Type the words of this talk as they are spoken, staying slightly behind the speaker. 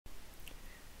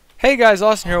Hey guys,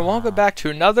 Austin here, and welcome back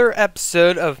to another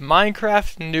episode of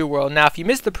Minecraft New World. Now, if you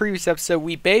missed the previous episode,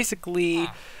 we basically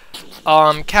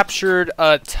captured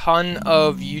a ton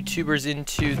of YouTubers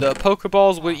into the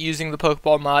Pokeballs using the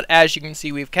Pokeball mod. As you can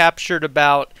see, we've captured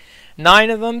about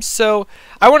 9 of them. So,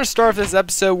 I want to start off this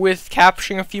episode with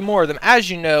capturing a few more of them.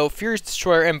 As you know, Furious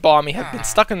Destroyer and Bomby have been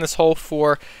stuck in this hole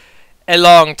for a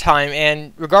long time.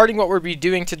 And regarding what we'll be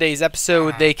doing today's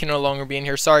episode, they can no longer be in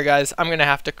here. Sorry guys, I'm going to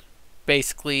have to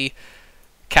basically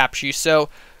capture you. So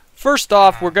first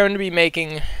off, we're going to be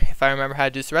making, if I remember how to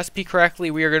do this recipe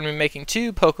correctly, we are going to be making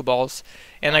 2 Pokeballs,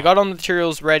 and I got all the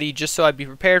materials ready just so I'd be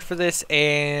prepared for this,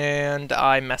 and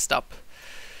I messed up.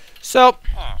 So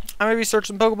I'm going to be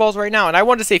searching Pokeballs right now, and I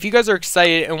wanted to say, if you guys are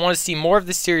excited and want to see more of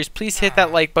this series, please hit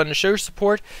that like button to show your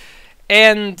support,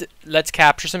 and let's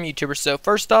capture some YouTubers. So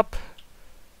first up,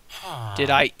 did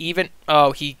I even,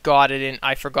 oh, he got it in,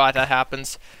 I forgot that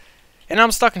happens. And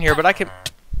I'm stuck in here, but I can...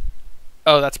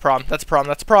 Oh, that's a problem. That's a problem.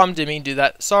 That's a problem. Didn't mean to do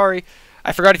that. Sorry.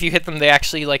 I forgot if you hit them, they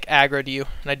actually, like, aggro to you.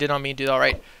 And I did not mean to do that.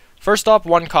 Alright. First off,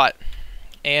 1 caught.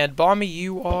 And, Bomby,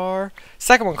 you are...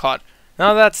 Second one caught.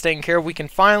 Now that that's taken care of, we can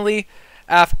finally,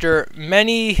 after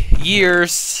many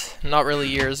years... Not really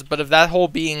years, but of that hole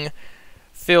being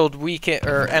filled, we can...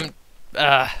 Or,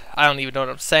 I don't even know what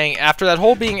I'm saying. After that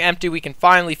hole being empty, we can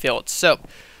finally fill it. So,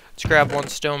 let's grab 1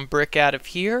 stone brick out of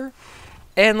here.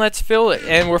 And let's fill it.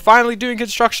 And we're finally doing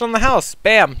construction on the house.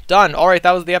 Bam. Done. Alright,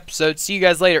 that was the episode. See you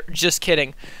guys later. Just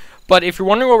kidding. But if you're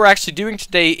wondering what we're actually doing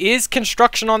today is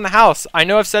construction on the house. I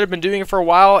know I've said I've been doing it for a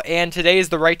while, and today is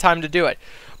the right time to do it.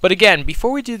 But again,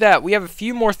 before we do that, we have a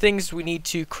few more things we need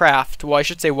to craft. Well, I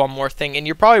should say one more thing. And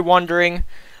you're probably wondering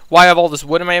why I have all this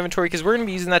wood in my inventory, because we're going to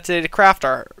be using that today to craft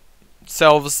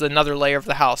ourselves another layer of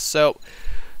the house. So,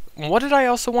 what did I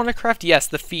also want to craft? Yes,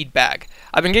 the feed bag.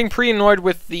 I've been getting pretty annoyed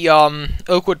with the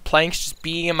oak wood planks just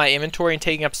being in my inventory and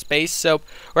taking up space, so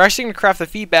we're actually going to craft the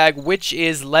feed bag, which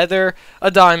is leather, a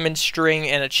diamond, string,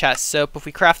 and a chest. So if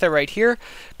we craft that right here,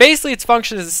 basically its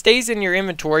function is it stays in your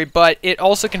inventory, but it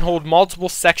also can hold multiple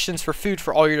sections for food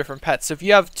for all your different pets. So if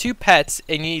you have 2 pets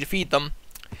and you need to feed them,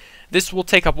 this will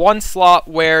take up 1 slot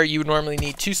where you would normally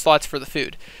need 2 slots for the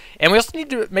food. And we also need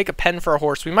to make a pen for a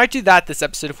horse. We might do that this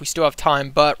episode if we still have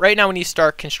time, but right now we need to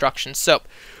start construction. So,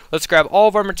 let's grab all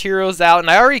of our materials out,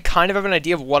 and I already kind of have an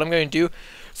idea of what I'm going to do.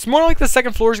 It's more like the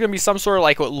second floor is going to be some sort of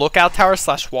like lookout tower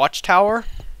 / watchtower.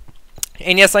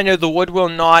 And yes, I know the wood will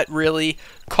not really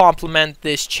complement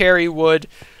this cherry wood,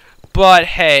 but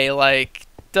hey, like,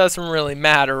 doesn't really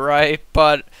matter, right?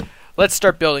 But let's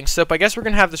start building. So, I guess we're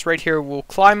going to have this right here. We'll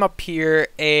climb up here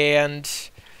and...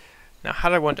 Now, how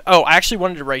did I want to... Oh, I actually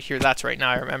wanted it right here. That's right.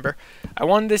 Now I remember. I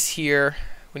wanted this here.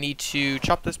 We need to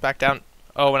chop this back down.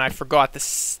 Oh, and I forgot.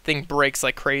 This thing breaks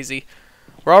like crazy.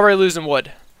 We're already losing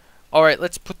wood. Alright,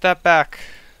 let's put that back.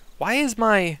 Why is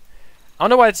my... I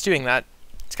don't know why it's doing that.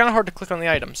 It's kind of hard to click on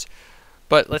the items.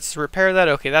 But let's repair that.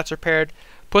 Okay, that's repaired.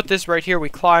 Put this right here. We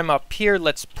climb up here.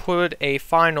 Let's put a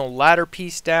final ladder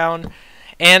piece down.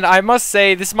 And I must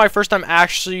say, this is my first time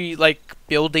actually, like,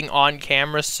 building on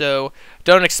camera, so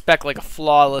don't expect, like, a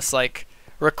flawless, like,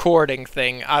 recording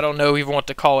thing. I don't know even what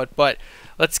to call it, but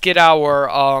let's get our,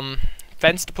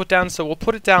 fence to put down. So we'll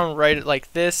put it down right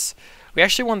like this. We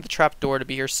actually want the trapdoor to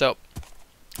be here, so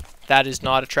that is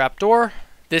not a trapdoor.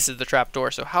 This is the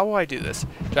trapdoor, so how will I do this?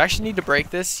 Do I actually need to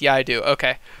break this? Yeah, I do.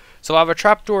 Okay. So we'll have a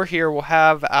trapdoor here. We'll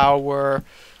have our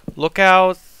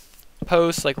lookout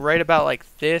post like right about like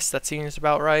this. That seems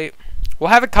about right. We'll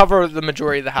have it cover the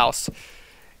majority of the house,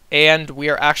 and we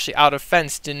are actually out of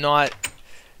fence. Did not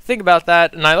think about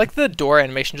that. And I like the door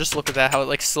animation. Just look at that, how it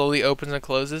like slowly opens and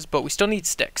closes. But we still need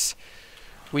sticks.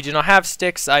 We do not have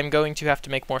sticks. I'm going to have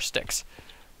to make more sticks.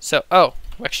 So oh,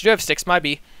 we actually do have sticks. Might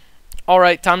be.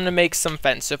 Alright, time to make some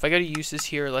fence. So if I go to uses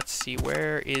here, let's see,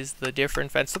 where is the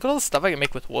different fence? Look at all the stuff I can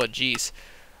make with wood. Jeez.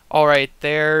 Alright,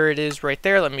 there it is right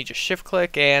there. Let me just shift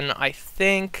click, and I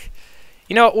think,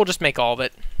 you know what, we'll just make all of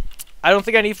it. I don't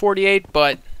think I need 48,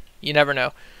 but you never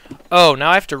know. Oh,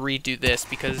 now I have to redo this,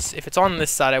 because if it's on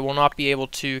this side, I will not be able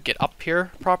to get up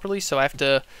here properly, so I have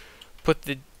to put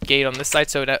the gate on this side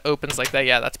so it opens like that.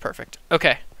 Yeah, that's perfect.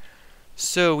 Okay,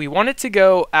 so we want it to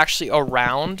go actually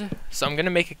around, so I'm going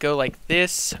to make it go like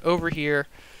this, over here,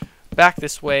 back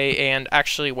this way, and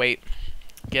actually, wait.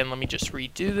 Again, let me just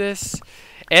redo this.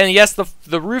 And yes,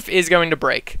 the roof is going to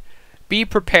break. Be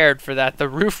prepared for that. The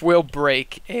roof will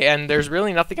break, and there's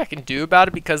really nothing I can do about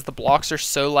it because the blocks are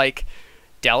so, like,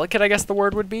 delicate, I guess the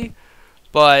word would be.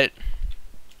 But,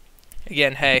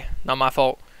 again, hey, not my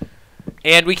fault.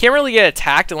 And we can't really get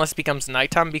attacked unless it becomes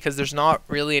nighttime because there's not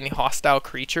really any hostile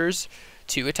creatures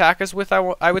to attack us with,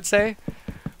 I would say.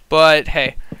 But,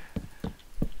 hey,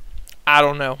 I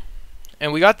don't know.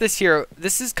 And we got this here.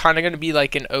 This is kind of going to be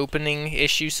like an opening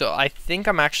issue, so I think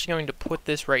I'm actually going to put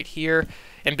this right here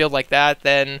and build like that.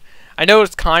 Then I know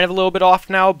it's kind of a little bit off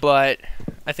now, but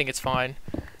I think it's fine.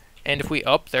 And if we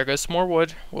there goes some more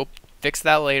wood. We'll fix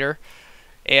that later.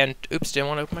 And oops, didn't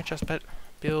want to open my chest bed.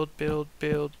 Build, build,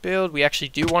 build, build. We actually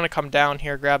do want to come down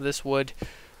here, grab this wood,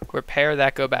 repair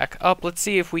that, go back up. Let's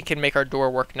see if we can make our door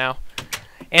work now.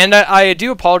 And I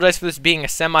do apologize for this being a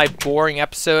semi-boring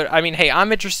episode. I mean, hey,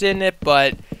 I'm interested in it,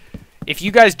 but if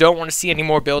you guys don't want to see any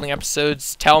more building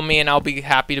episodes, tell me and I'll be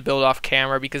happy to build off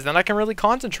camera, because then I can really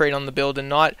concentrate on the build and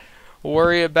not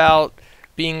worry about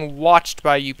being watched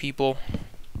by you people.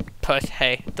 But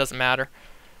hey, it doesn't matter.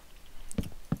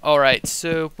 Alright,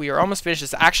 so we are almost finished.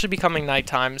 It's actually becoming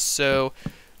nighttime, so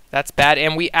that's bad.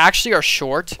 And we actually are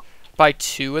short by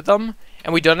 2 of them,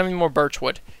 and we don't have any more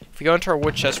birchwood. If we go into our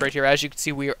wood chest right here, as you can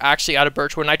see, we are actually out of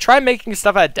birchwood. And I tried making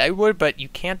stuff out of deadwood, but you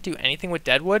can't do anything with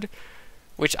deadwood,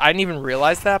 which I didn't even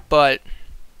realize that, but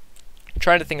I'm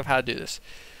trying to think of how to do this.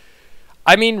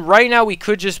 I mean, right now we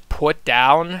could just put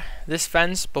down this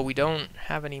fence, but we don't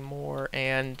have any more.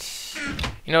 And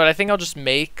you know what? I think I'll just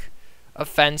make a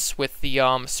fence with the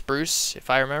spruce. If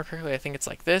I remember correctly, I think it's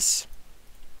like this.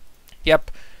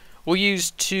 Yep. We'll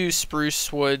use 2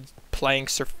 spruce wood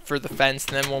planks for the fence,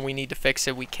 and then when we need to fix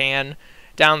it, we can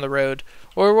down the road.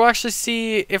 Or we'll actually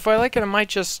see if I like it. I might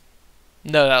just...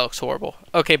 No, that looks horrible.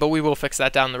 Okay, but we will fix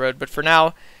that down the road. But for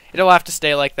now, it'll have to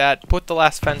stay like that. Put the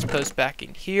last fence post back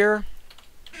in here.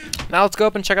 Now let's go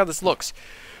up and check how this looks.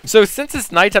 So since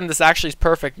it's nighttime, this actually is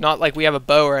perfect. Not like we have a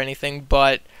bow or anything,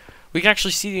 but we can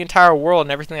actually see the entire world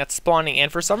and everything that's spawning.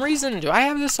 And for some reason, do I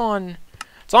have this on...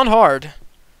 It's on hard.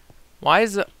 Why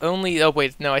is it only... Oh,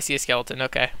 wait. No, I see a skeleton.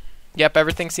 Okay. Yep,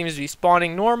 everything seems to be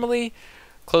spawning normally.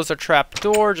 Close our trap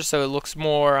door just so it looks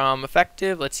more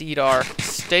effective. Let's eat our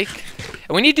steak.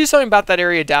 And we need to do something about that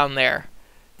area down there.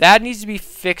 That needs to be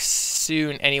fixed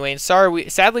soon anyway. And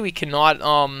sadly, we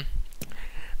cannot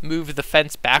move the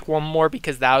fence back one more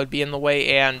because that would be in the way.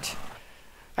 And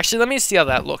actually, let me see how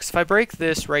that looks. If I break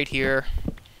this right here,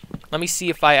 let me see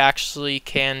if I actually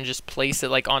can just place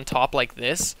it like on top like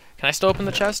this. Can I still open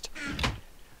the chest?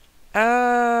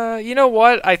 You know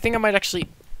what? I think I might actually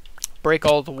break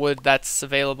all the wood that's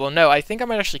available. No, I think I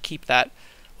might actually keep that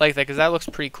like that because that looks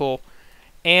pretty cool.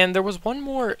 And there was one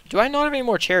more. Do I not have any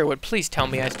more cherry wood? Please tell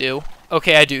me I do.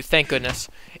 Okay, I do. Thank goodness.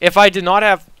 If I did not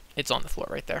have... It's on the floor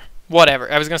right there.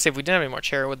 Whatever. I was going to say, if we didn't have any more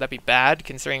cherry wood, that'd be bad,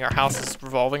 considering our house is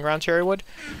revolving around cherry wood.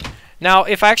 Now,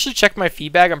 if I actually check my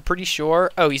feed bag, I'm pretty sure...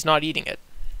 Oh, he's not eating it.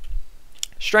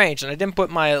 Strange, and I didn't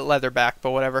put my leather back,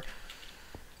 but whatever.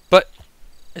 But,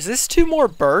 is this 2 more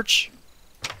birch?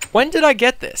 When did I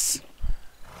get this?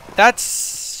 That's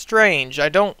strange. I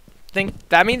don't think...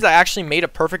 That means I actually made a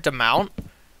perfect amount?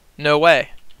 No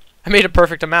way. I made a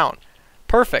perfect amount.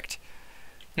 Perfect.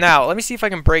 Now, let me see if I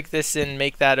can break this and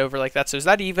make that over like that. So is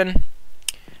that even?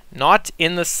 Not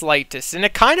in the slightest. And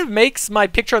it kind of makes my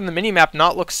picture on the minimap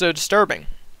not look so disturbing.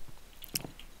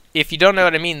 If you don't know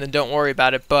what I mean, then don't worry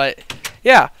about it. But,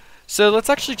 yeah. So let's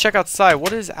actually check outside.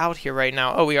 What is out here right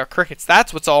now? Oh, we got crickets.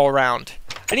 That's what's all around.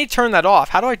 I need to turn that off.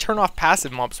 How do I turn off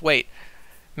passive mobs? Wait.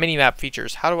 Minimap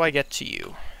features. How do I get to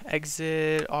you?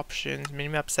 Exit, options,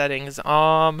 minimap settings.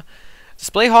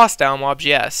 Display hostile mobs,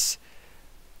 yes.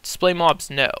 Display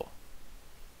mobs, no.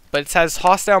 But it has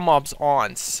hostile mobs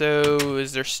on, so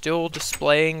is there still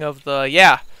displaying of the...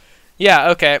 Yeah,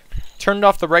 okay. Turned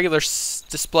off the regular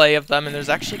display of them, and there's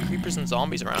actually creepers and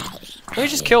zombies around. Let me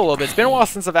just kill a little bit. It's been a while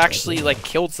since I've actually, like,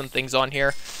 killed some things on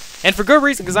here. And for good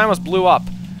reason, because I almost blew up.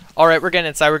 Alright, we're getting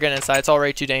inside, It's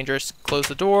already too dangerous. Close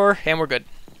the door, and we're good.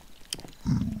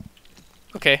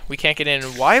 Okay, we can't get in.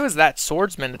 Why was that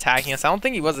swordsman attacking us? I don't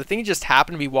think he was. I think he just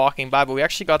happened to be walking by, but we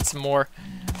actually got some more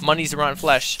monies around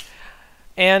flesh.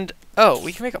 And, oh,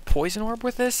 we can make a poison orb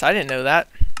with this? I didn't know that.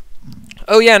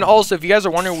 Oh, yeah, and also, if you guys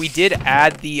are wondering, we did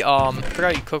add the, I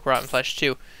forgot you cook rotten flesh,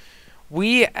 too.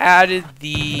 We added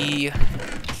the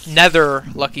nether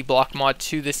lucky block mod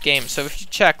to this game. So if you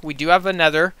check, we do have a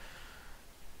netherrack,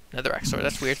 sorry,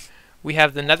 that's weird. We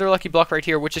have the nether lucky block right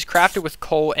here, which is crafted with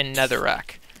coal and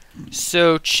netherrack.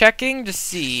 So checking to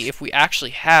see if we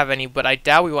actually have any, but I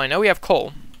doubt we will. I know we have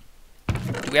coal.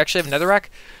 Do we actually have netherrack?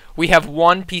 We have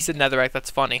 1 piece of netherrack. That's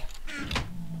funny.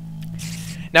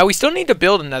 Now we still need to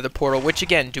build a nether portal, which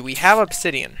again, do we have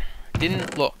obsidian?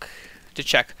 Didn't look to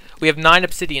check. We have 9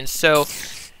 obsidian, so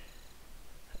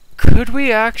could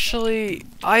we actually...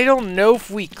 I don't know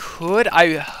if we could.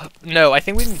 No, I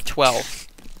think we need 12.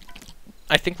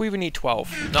 I think we would need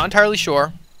 12. Not entirely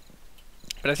sure.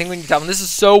 But I think we need to tell him. This is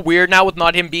so weird now with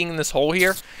not him being in this hole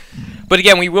here. But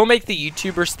again, we will make the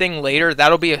YouTubers thing later.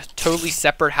 That'll be a totally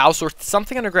separate house or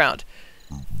something underground.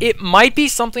 It might be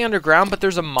something underground, but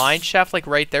there's a mine shaft like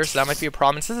right there, so that might be a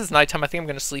problem. And since it's nighttime, I think I'm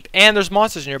going to sleep. And there's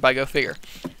monsters nearby, go figure.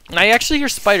 And I actually hear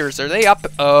spiders. Are they up?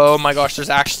 Oh my gosh, there's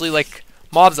actually like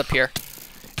mobs up here.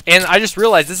 And I just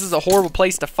realized this is a horrible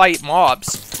place to fight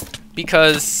mobs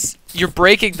because you're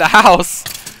breaking the house.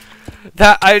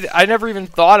 That I never even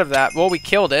thought of that. Well, we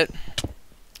killed it.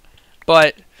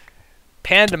 But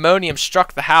pandemonium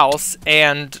struck the house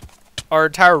and our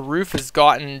entire roof has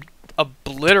gotten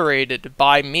obliterated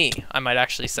by me, I might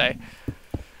actually say.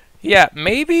 Yeah,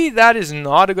 maybe that is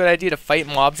not a good idea to fight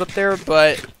mobs up there,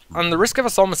 but on the risk of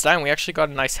us almost dying, we actually got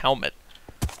a nice helmet.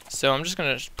 So I'm just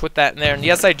going to put that in there. And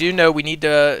yes, I do know we need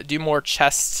to do more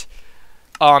chest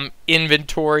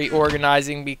inventory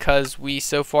organizing because we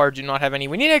so far do not have any.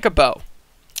 We need to make a bow.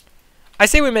 I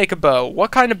say we make a bow.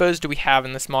 What kind of bows do we have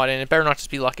in this mod? And it better not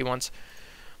just be lucky ones.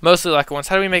 Mostly lucky ones.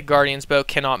 How do we make Guardian's bow?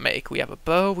 Cannot make. We have a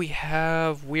bow. We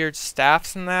have weird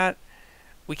staffs in that.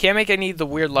 We can't make any of the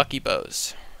weird lucky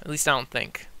bows. At least I don't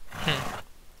think.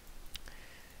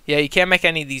 Yeah, you can't make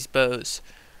any of these bows.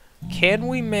 Can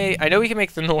we make... I know we can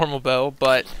make the normal bow,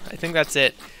 but I think that's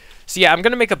it. So yeah, I'm going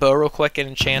to make a bow real quick and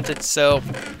enchant it. So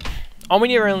all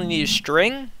we really need is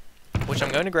string, which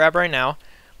I'm going to grab right now.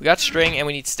 We got string and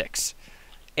we need sticks.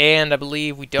 And I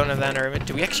believe we don't have that in our inventory.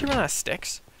 Do we actually run out of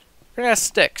sticks? We're going to have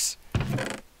sticks.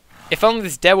 If only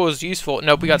this dead was useful.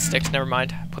 Nope, we got sticks. Never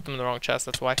mind. Put them in the wrong chest.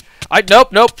 That's why.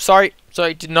 Nope. Sorry. So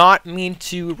I did not mean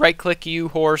to right-click you,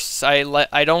 horse. I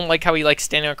don't like how he likes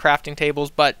standing on crafting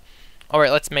tables, but...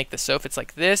 Alright, let's make this. So if it's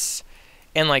like this,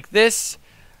 and like this...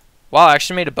 Wow, I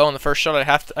actually made a bow in the first shot.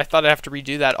 I thought I'd have to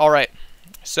redo that. Alright.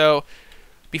 So,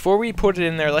 before we put it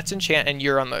in there, let's enchant, and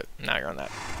you're on the... Now you're on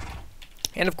that.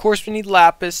 And of course we need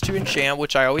lapis to enchant,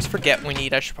 which I always forget we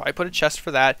need. I should probably put a chest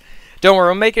for that. Don't worry,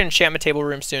 we'll make an enchantment table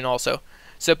room soon also.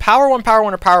 So power 1,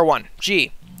 or power 1.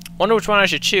 Gee, wonder which one I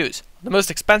should choose. The most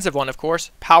expensive one, of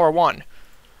course. Power 1.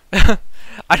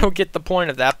 I don't get the point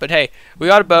of that, but hey, we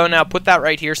got a bow now. Put that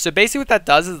right here. So basically what that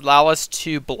does is allow us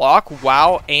to block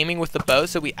while aiming with the bow,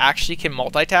 so we actually can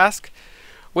multitask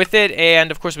with it.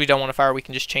 And of course we don't want to fire. We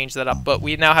can just change that up. But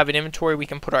we now have an inventory we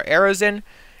can put our arrows in.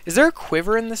 Is there a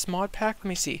quiver in this mod pack? Let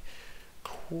me see.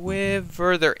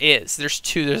 Quiver, there is. There's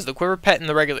two. There's the quiver pet and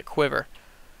the regular quiver.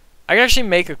 I can actually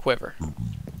make a quiver.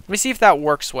 Let me see if that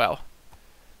works well.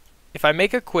 If I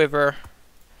make a quiver,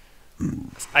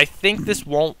 I think this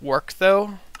won't work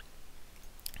though.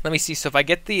 Let me see. So if I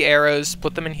get the arrows,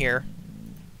 put them in here.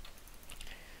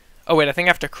 Oh wait, I think I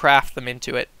have to craft them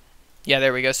into it. Yeah,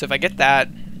 there we go. So if I get that,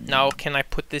 now can I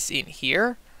put this in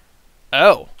here?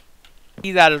 Oh,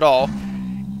 see that at all?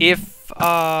 If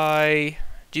I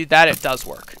do that, it does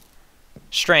work.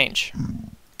 Strange.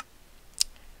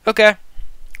 Okay.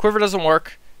 Quiver doesn't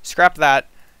work. Scrap that.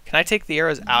 Can I take the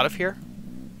arrows out of here?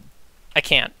 I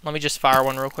can't. Let me just fire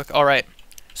one real quick. Alright.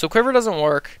 So quiver doesn't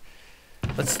work.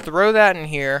 Let's throw that in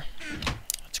here.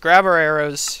 Let's grab our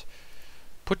arrows.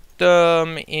 Put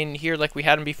them in here like we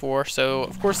had them before. So,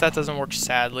 of course, that doesn't work,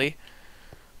 sadly.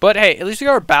 But, hey, at least we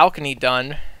got our balcony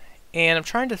done. And I'm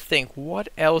trying to think, what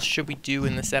else should we do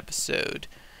in this episode?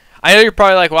 I know you're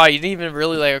probably like, wow, you didn't even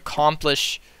really like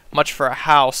accomplish much for a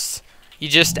house. You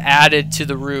just added to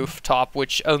the rooftop,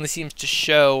 which only seems to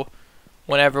show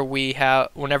whenever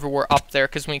we're up there.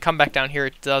 Because when you come back down here,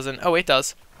 it doesn't. Oh, it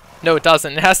does. No, it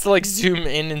doesn't. It has to like zoom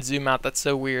in and zoom out. That's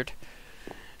so weird.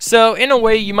 So in a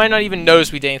way, you might not even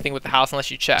notice we did anything with the house unless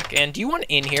you check. And do you want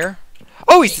in here?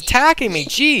 Oh, he's attacking me.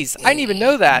 Jeez, I didn't even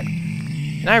know that.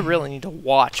 And I really need to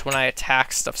watch when I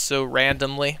attack stuff so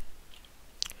randomly.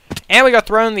 And we got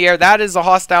thrown in the air. That is a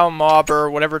hostile mob or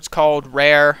whatever it's called.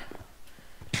 Rare.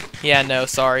 Yeah, no,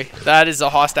 sorry. That is a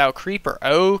hostile creeper.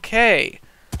 Okay.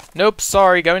 Nope,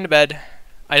 sorry. Going to bed.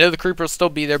 I know the creeper will still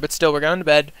be there, but still, we're going to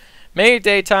bed. Maybe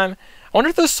daytime. I wonder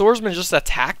if those swordsmen just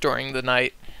attack during the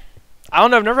night. I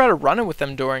don't know. I've never had a run-in with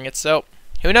them during it, so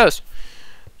who knows.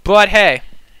 But, hey.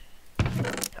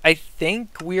 I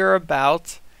think we are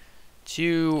about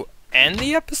to end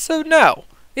the episode? No.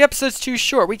 The episode's too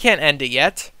short. We can't end it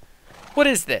yet. What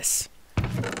is this?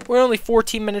 We're only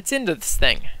 14 minutes into this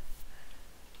thing.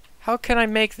 How can I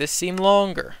make this seem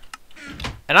longer?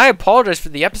 And I apologize for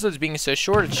the episodes being so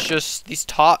short. It's just these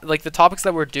the topics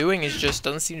that we're doing is just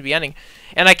doesn't seem to be ending.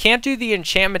 And I can't do the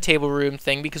enchantment table room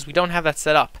thing because we don't have that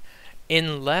set up.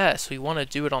 Unless we want to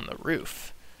do it on the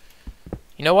roof.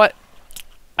 You know what?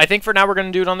 I think for now we're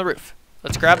going to do it on the roof.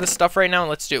 Let's grab this stuff right now and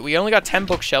let's do it. We only got 10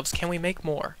 bookshelves. Can we make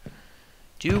more?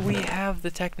 Do we have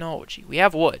the technology? We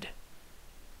have wood.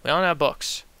 We don't have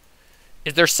books.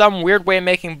 Is there some weird way of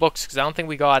making books? Because I don't think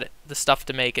we got the stuff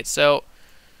to make it. So,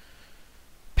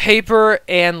 Paper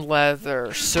and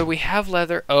leather. So we have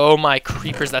leather. Oh my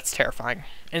creepers, that's terrifying.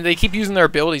 And they keep using their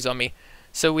abilities on me.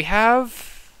 So we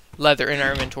have leather in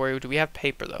our inventory. Do we have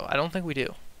paper though? I don't think we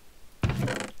do.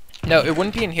 No, it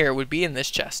wouldn't be in here. It would be in this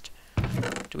chest.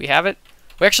 Do we have it?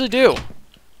 We actually do.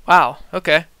 Wow,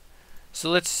 okay. So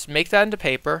let's make that into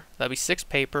paper. That'll be 6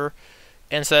 paper.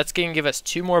 And so that's going to give us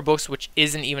 2 more books, which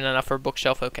isn't even enough for a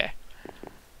bookshelf. Okay.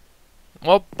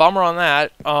 Well, bummer on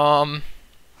that.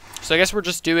 So I guess we're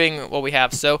just doing what we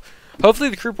have. So hopefully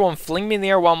the creeper won't fling me in the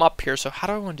air while I'm up here. So how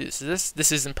do I want to do this?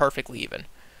 This isn't perfectly even.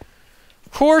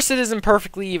 Of course it isn't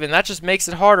perfectly even. That just makes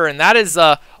it harder. And that is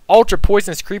ultra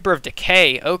poisonous creeper of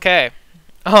decay. Okay.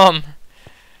 How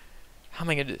am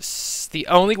I going to do this? The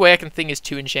only way I can think is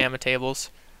 2 enchantment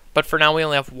tables. But for now we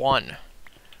only have 1.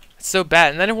 It's so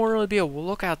bad. And then it won't really be a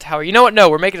lookout tower. You know what? No,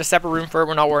 we're making a separate room for it.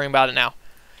 We're not worrying about it now.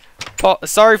 Paul,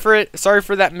 sorry for it. Sorry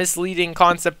for that misleading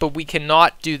concept, but we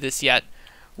cannot do this yet.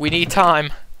 We need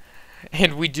time.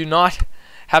 And we do not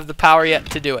have the power yet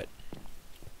to do it.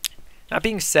 That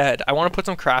being said, I want to put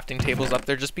some crafting tables up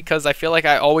there just because I feel like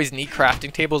I always need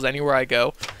crafting tables anywhere I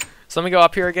go. So let me go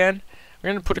up here again.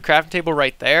 We're going to put a crafting table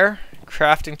right there.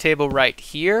 Crafting table right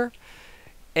here.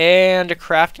 And a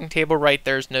crafting table right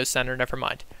there is no center. Never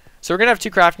mind. So we're going to have 2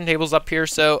 crafting tables up here.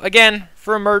 So again,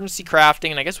 for emergency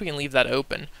crafting, and I guess we can leave that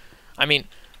open. I mean,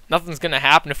 nothing's going to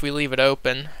happen if we leave it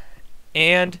open.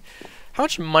 And how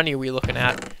much money are we looking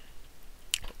at?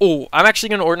 Oh, I'm actually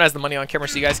going to organize the money on camera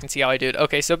so you guys can see how I do it.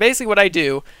 Okay, so basically what I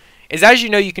do is, as you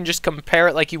know, you can just compare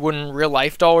it like you would in real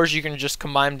life dollars. You can just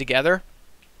combine them together.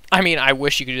 I mean, I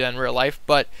wish you could do that in real life,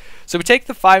 but so we take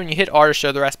the 5 and you hit R to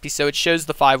show the recipe, so it shows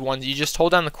the 5 ones. You just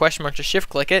hold down the question mark to shift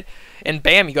click it, and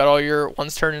bam, you got all your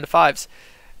ones turned into 5s.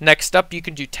 Next up, you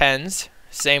can do 10s,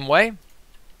 same way,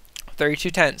 32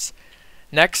 10s.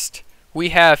 Next, we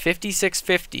have 56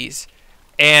 50s,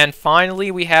 and finally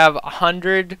we have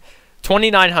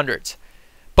 29 hundreds.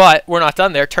 But we're not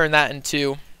done there. Turn that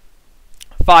into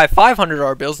 5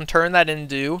 $500 bills and turn that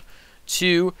into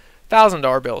 2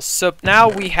 $1,000 bills. So now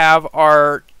we have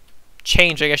our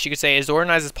change, I guess you could say, as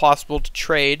organized as possible to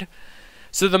trade.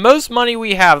 So the most money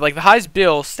we have, like the highest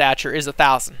bill stature, is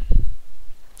 1,000.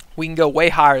 We can go way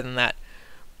higher than that.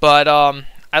 But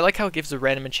I like how it gives a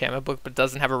random enchantment book, but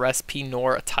doesn't have a recipe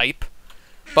nor a type.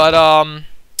 But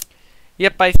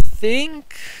yep, I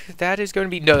think that is going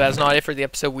to be... No, that's not it for the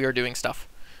episode. We are doing stuff.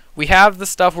 We have the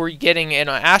stuff where you're getting an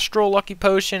astral lucky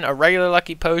potion, a regular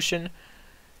lucky potion,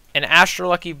 an astral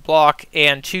lucky block,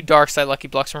 and 2 dark side lucky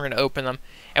blocks, and we're going to open them.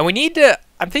 And we need to...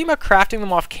 I'm thinking about crafting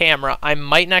them off camera. I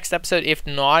might next episode. If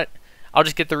not, I'll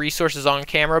just get the resources on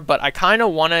camera. But I kind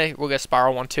of want to... We'll get a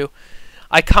spiral one too.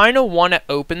 I kind of want to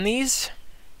open these.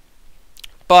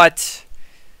 But...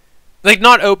 Like,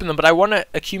 not open them, but I want to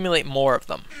accumulate more of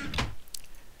them.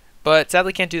 But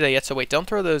sadly can't do that yet. So wait, don't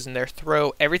throw those in there.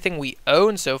 Throw everything we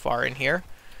own so far in here.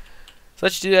 So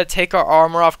let's do that. Take our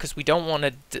armor off because we don't want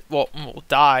to... Well, we'll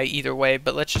die either way.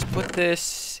 But let's just put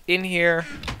this in here.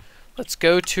 Let's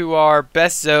go to our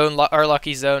best zone, our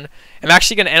lucky zone. I'm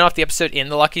actually going to end off the episode in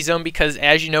the lucky zone because,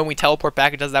 as you know, when we teleport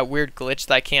back, it does that weird glitch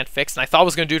that I can't fix. And I thought I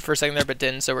was going to do it for a second there, but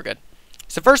didn't, so we're good.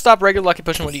 So first up, regular lucky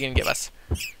potion, what are you going to give us?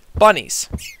 Bunnies.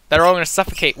 That are all going to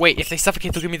suffocate. Wait, if they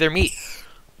suffocate, they'll give me their meat.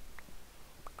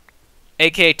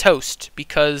 AKA toast,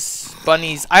 because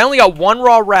bunnies... I only got 1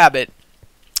 raw rabbit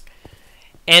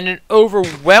and an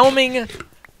overwhelming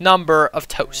number of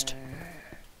toast.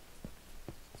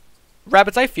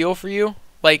 Rabbits, I feel for you.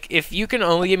 Like, if you can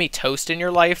only give me toast in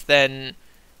your life, then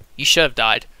you should have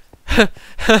died.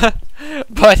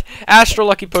 But, Astral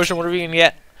Lucky Potion, what are we going to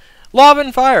get? Lava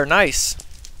and Fire, nice.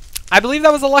 I believe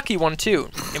that was a lucky one, too.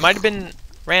 It might have been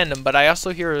random, but I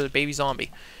also hear a baby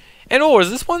zombie. And, oh, is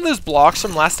this one of those blocks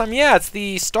from last time? Yeah, it's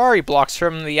the starry blocks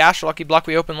from the Astral Lucky block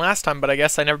we opened last time, but I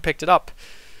guess I never picked it up.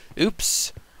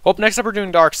 Oops. Well, next up we're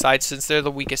doing Dark Side, since they're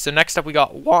the weakest. So next up we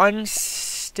got 1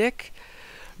 stick.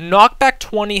 Knockback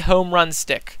 20 home run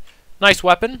stick. Nice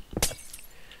weapon.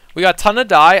 We got a ton of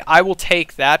dye. I will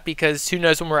take that because who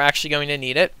knows when we're actually going to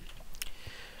need it.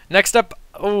 Next up,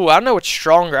 oh, I don't know what's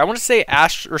stronger. I want to say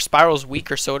Ash or Spiral is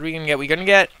weaker, so what are we going to get? We're going to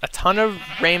get a ton of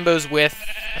rainbows with...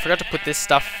 I forgot to put this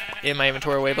stuff in my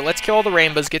inventory away, but let's kill all the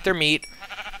rainbows, get their meat.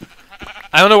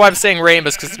 I don't know why I'm saying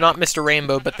rainbows, because it's not Mr.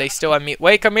 Rainbow, but they still have meat.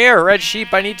 Wait, come here, red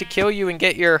sheep, I need to kill you and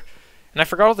get your... And I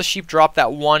forgot all the sheep dropped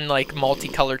that one, like,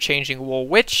 multicolor changing wool,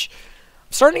 which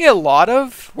I'm starting to get a lot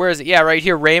of. Where is it? Yeah, right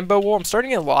here, rainbow wool. I'm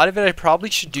starting to get a lot of it. I probably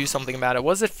should do something about it.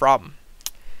 What is it from?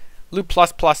 Loot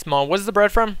plus plus Mon. What is the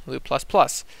bread from? Loot plus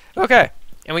plus. Okay.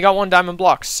 And we got 1 diamond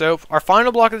block. So our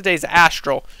final block of the day is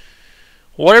Astral.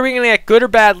 What are we going to get, good or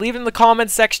bad? Leave it in the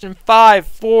comments section. 5,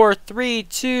 4, 3,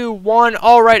 2, 1.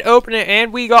 All right, open it,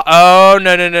 and we got... Oh,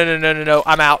 no, no, no, no, no, no, no.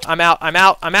 I'm out. I'm out. I'm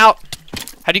out. I'm out.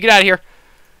 How do you get out of here?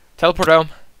 Teleport home.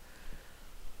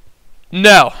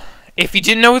 No. If you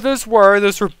didn't know what those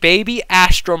were baby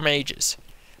Astro Mages.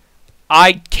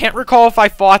 I can't recall if I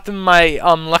fought them in my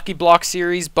Lucky Block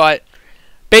series, but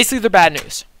basically they're bad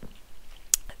news.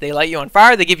 They light you on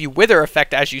fire, they give you wither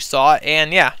effect as you saw,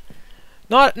 and yeah.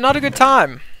 Not a good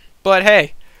time. But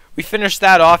hey, we finished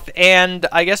that off, and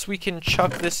I guess we can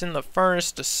chuck this in the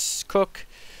furnace to cook.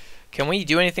 Can we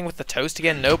do anything with the toast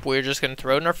again? Nope, we're just going to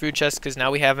throw it in our food chest because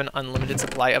now we have an unlimited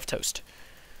supply of toast.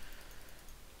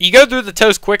 You go through the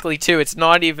toast quickly, too. It's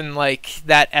not even, like,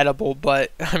 that edible,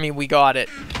 but, I mean, we got it.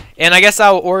 And I guess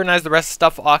I'll organize the rest of the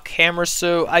stuff off camera,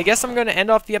 so I guess I'm going to end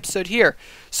off the episode here.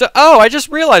 So, oh, I just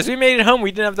realized we made it home.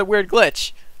 We didn't have the weird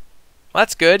glitch. Well,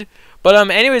 that's good. But,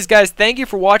 anyways, guys, thank you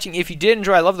for watching. If you did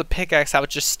enjoy, I love the pickaxe, how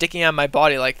it's just sticking out my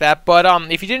body like that. But,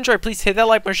 if you did enjoy, please hit that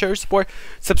like button, show your support.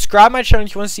 Subscribe my channel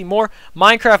if you want to see more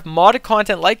Minecraft modded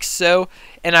content like so.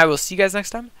 And I will see you guys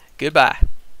next time. Goodbye.